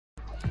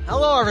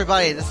Hello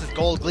everybody, this is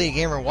Gold Glee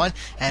Gamer 1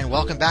 and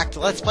welcome back to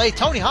Let's Play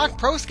Tony Hawk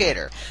Pro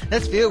Skater. In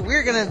this video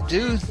we're going to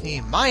do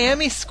the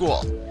Miami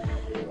School.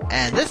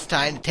 And this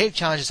time the tape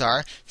challenges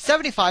are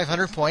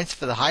 7,500 points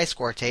for the high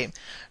score tape,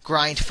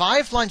 grind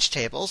 5 lunch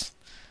tables,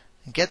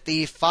 get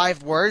the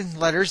 5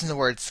 letters in the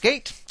word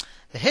skate,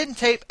 the hidden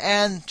tape,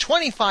 and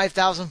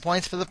 25,000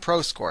 points for the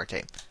pro score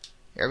tape.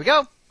 Here we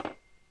go.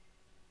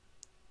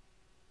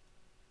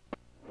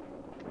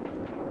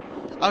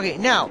 Okay,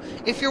 now,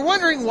 if you're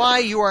wondering why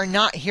you are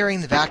not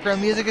hearing the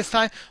background music this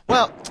time,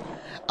 well,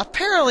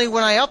 apparently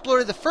when I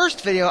uploaded the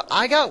first video,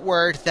 I got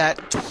word that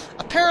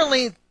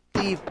apparently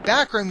the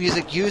background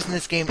music used in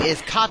this game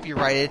is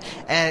copyrighted,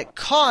 and it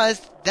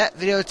caused that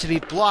video to be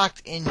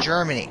blocked in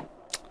Germany.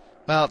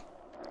 Well,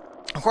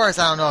 of course,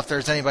 I don't know if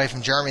there's anybody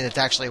from Germany that's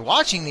actually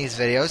watching these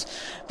videos,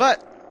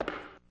 but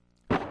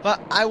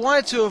I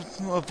wanted to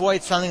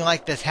avoid something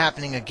like this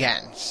happening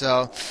again.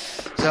 So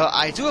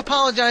I do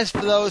apologize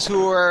for those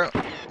who were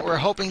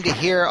hoping to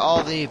hear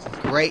all the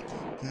great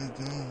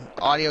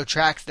audio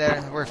tracks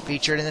that were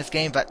featured in this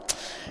game, but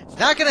it's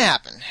not going to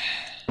happen.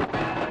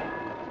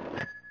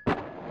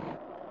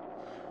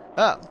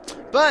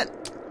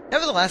 But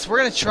nevertheless, we're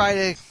going to try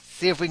to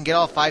see if we can get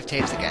all 5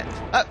 tapes again.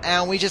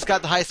 And we just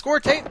got the high score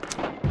tape,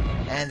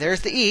 and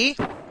there's the E.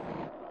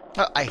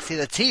 Oh, I see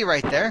the T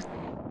right there.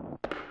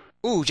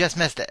 Ooh, just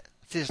missed it.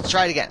 Let's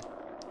try it again.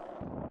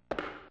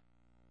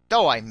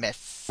 Oh, I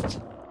missed.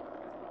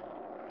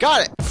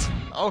 Got it!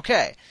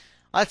 Okay.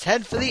 Let's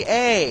head for the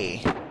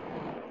A.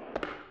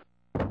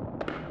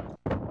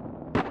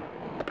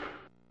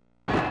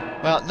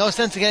 Well, no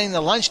sense in getting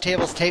the lunch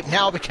tables tape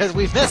now because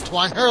we missed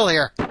one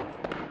earlier.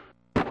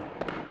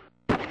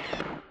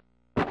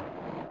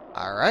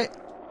 Alright.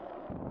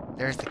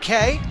 There's the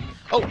K.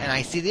 Oh, and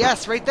I see the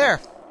S right there.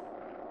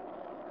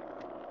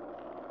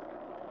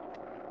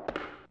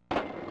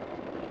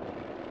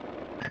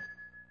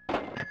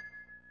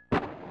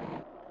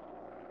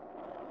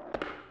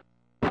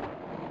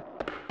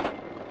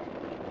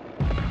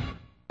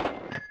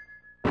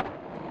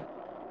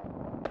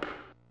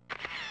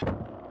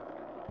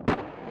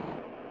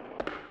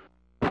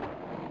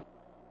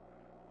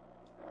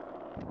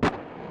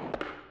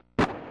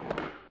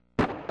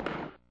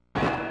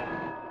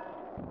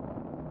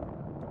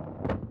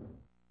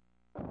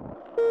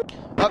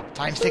 Oh,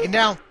 time's ticking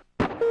down.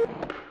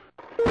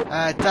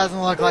 It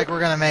doesn't look like we're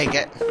gonna make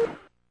it.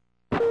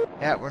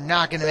 Yeah, we're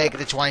not gonna make it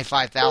to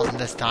 25,000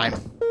 this time.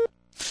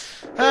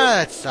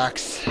 That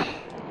sucks.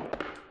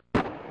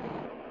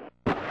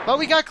 But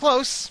we got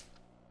close.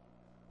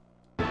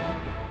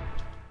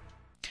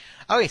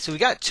 Okay, so we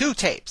got 2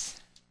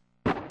 tapes.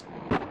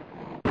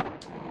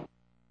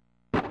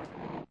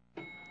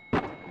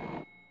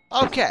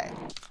 Okay,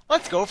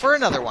 let's go for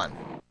another one.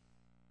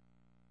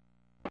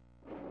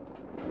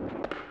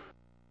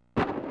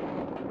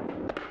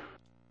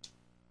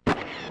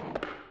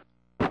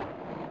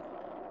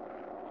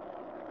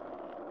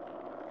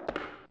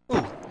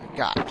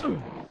 God.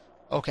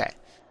 Okay.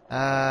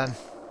 Alright,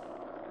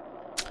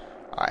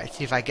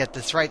 see if I get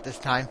this right this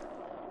time.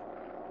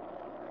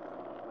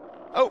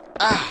 Oh,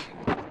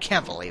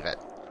 can't believe it.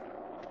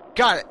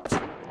 Got it.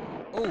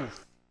 Ooh.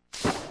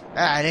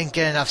 I didn't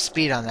get enough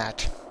speed on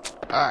that.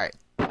 Alright.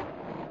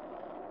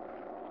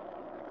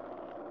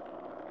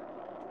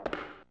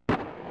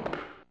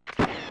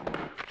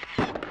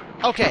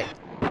 Okay.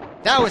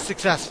 That was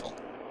successful.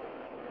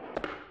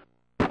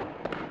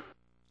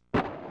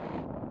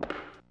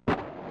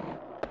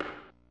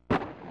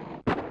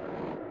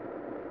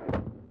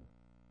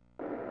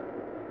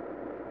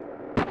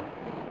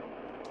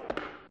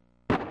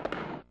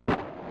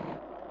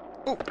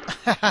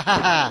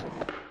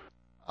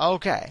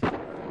 Okay.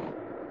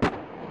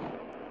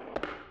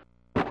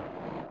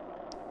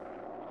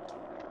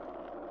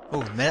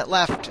 Ooh, a minute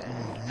left,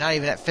 and not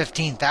even at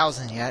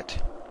 15,000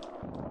 yet.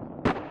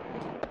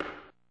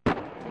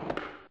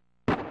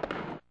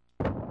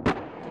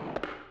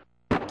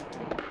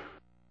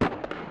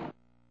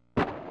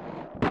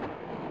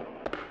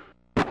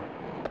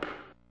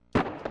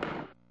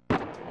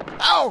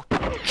 Oh,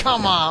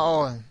 come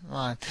on! Oh, come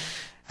on.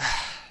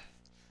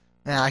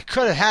 Now, I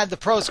could have had the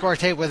pro score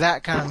tape with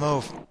that kind of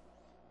move.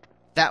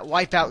 That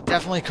wipeout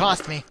definitely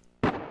cost me.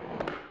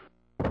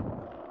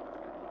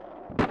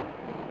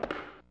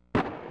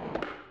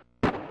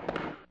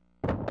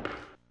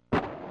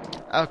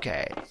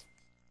 Okay.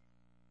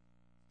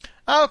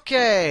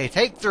 Okay,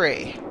 take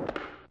 3.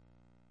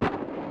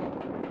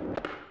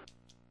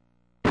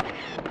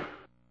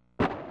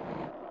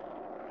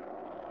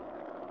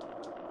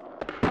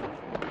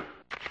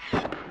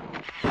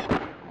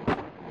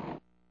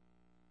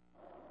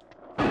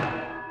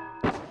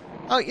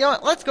 Oh, you know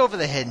what? Let's go for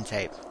the hidden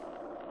tape.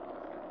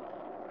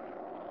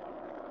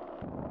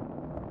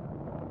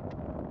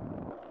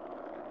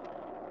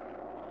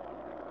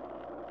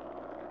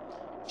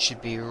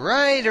 Should be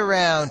right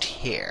around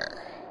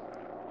here.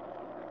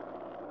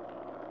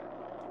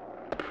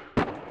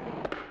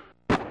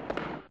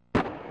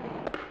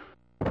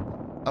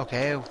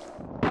 Okay.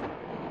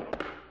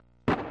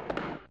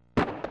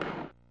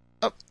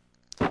 Oh.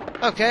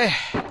 Okay.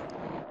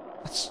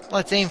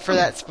 Let's aim for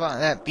that spot,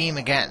 that beam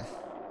again.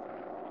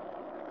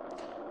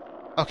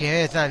 Okay,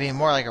 maybe it's not a beam,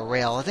 more like a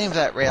rail. Let's aim for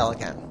that rail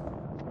again.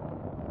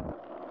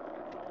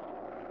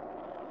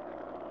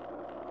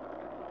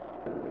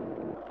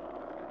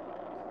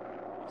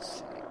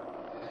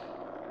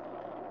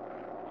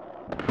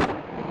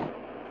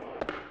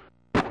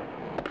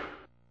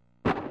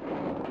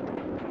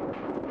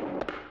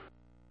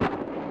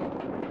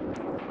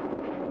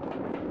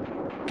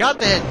 Got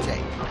the hidden tape.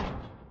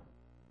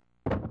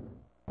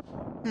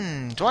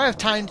 Do I have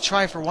time to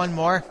try for one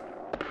more?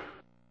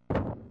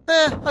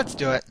 Let's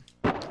do it.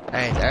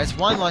 Alright, there's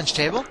one lunch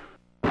table.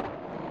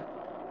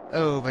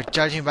 Oh, but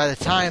judging by the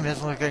time, it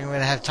doesn't look like I'm going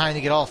to have time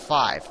to get all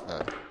 5.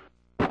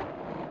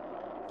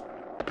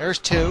 There's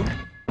 2.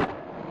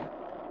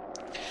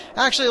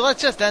 Actually,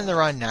 let's just end the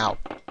run now.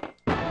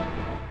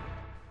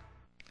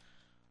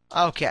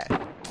 Okay.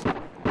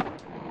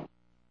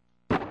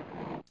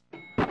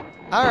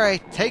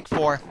 Alright, take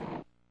 4.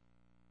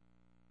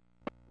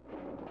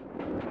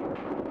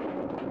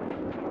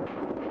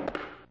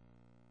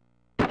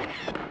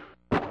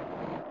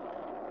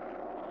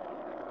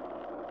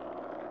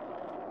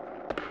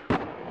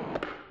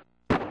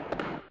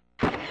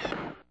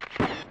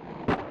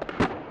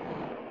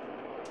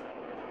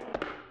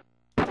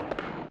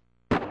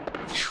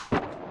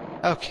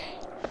 Okay.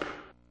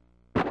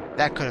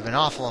 That could have been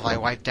awful if I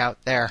wiped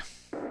out there.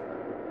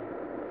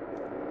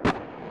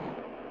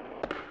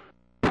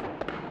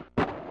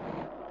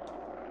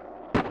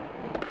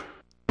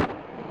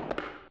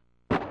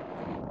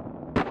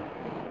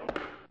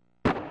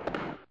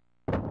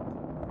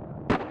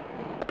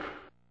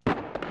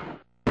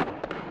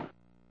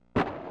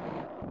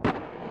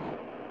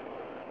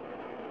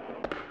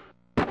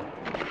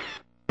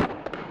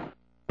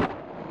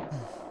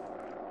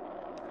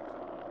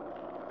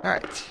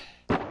 Alright.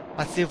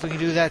 Let's see if we can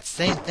do that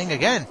same thing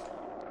again.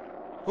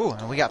 Ooh,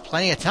 and we got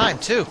plenty of time,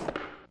 too.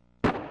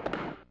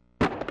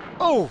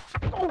 Oh!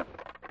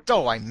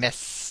 Oh, I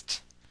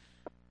missed.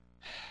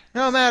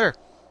 No matter.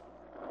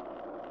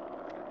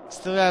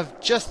 Still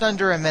have just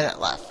under a minute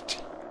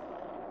left.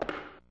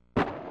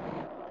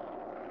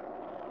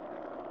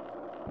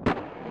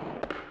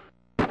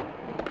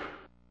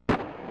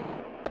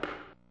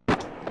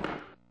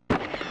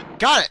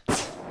 Got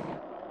it!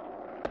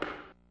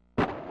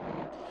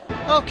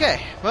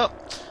 Okay, well,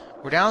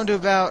 we're down to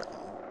about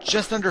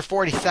just under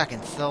 40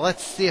 seconds, so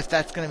let's see if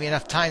that's going to be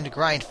enough time to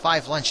grind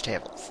 5 lunch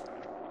tables.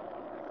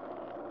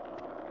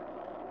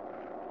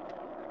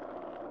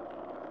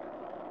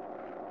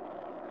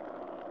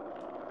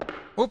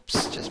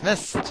 Oops, just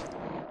missed.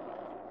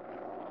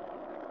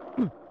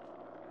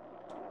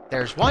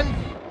 There's 1.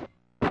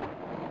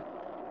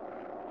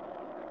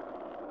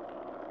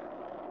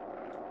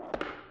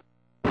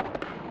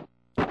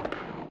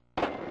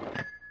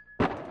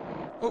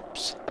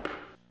 Oops.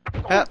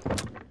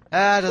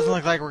 Doesn't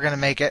look like we're gonna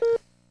make it.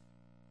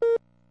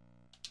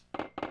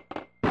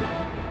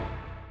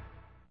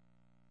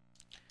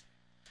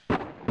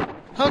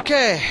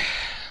 Okay,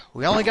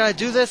 we only gotta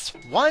do this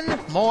one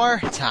more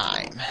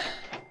time.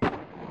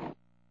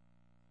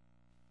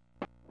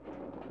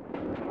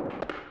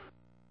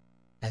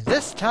 And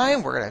this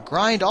time, we're gonna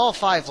grind all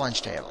 5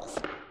 lunch tables.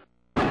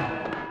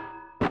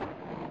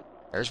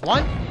 There's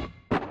 1.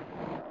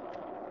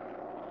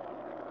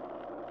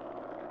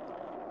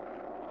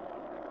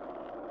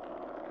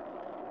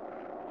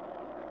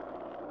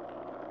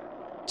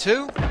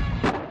 2.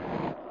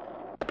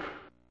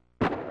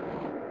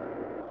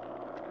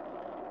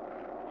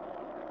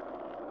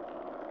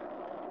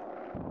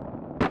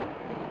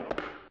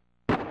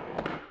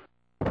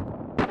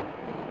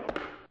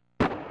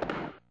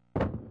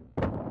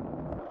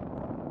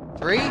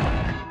 3.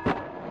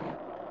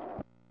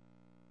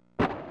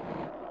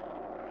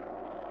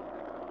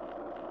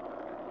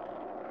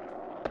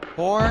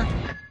 4.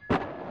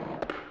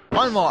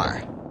 1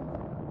 more.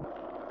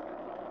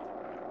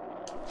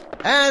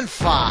 And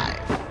 5.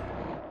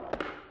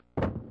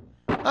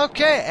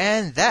 Okay,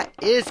 and that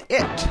is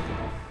it.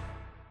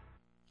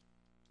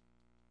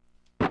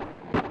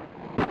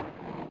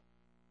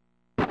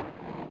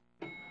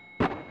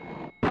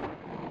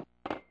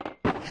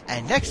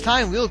 And next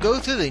time we'll go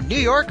to the New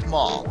York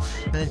Mall.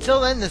 And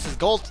until then, this is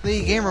Gold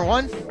the Gamer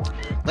 1.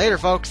 Later,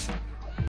 folks.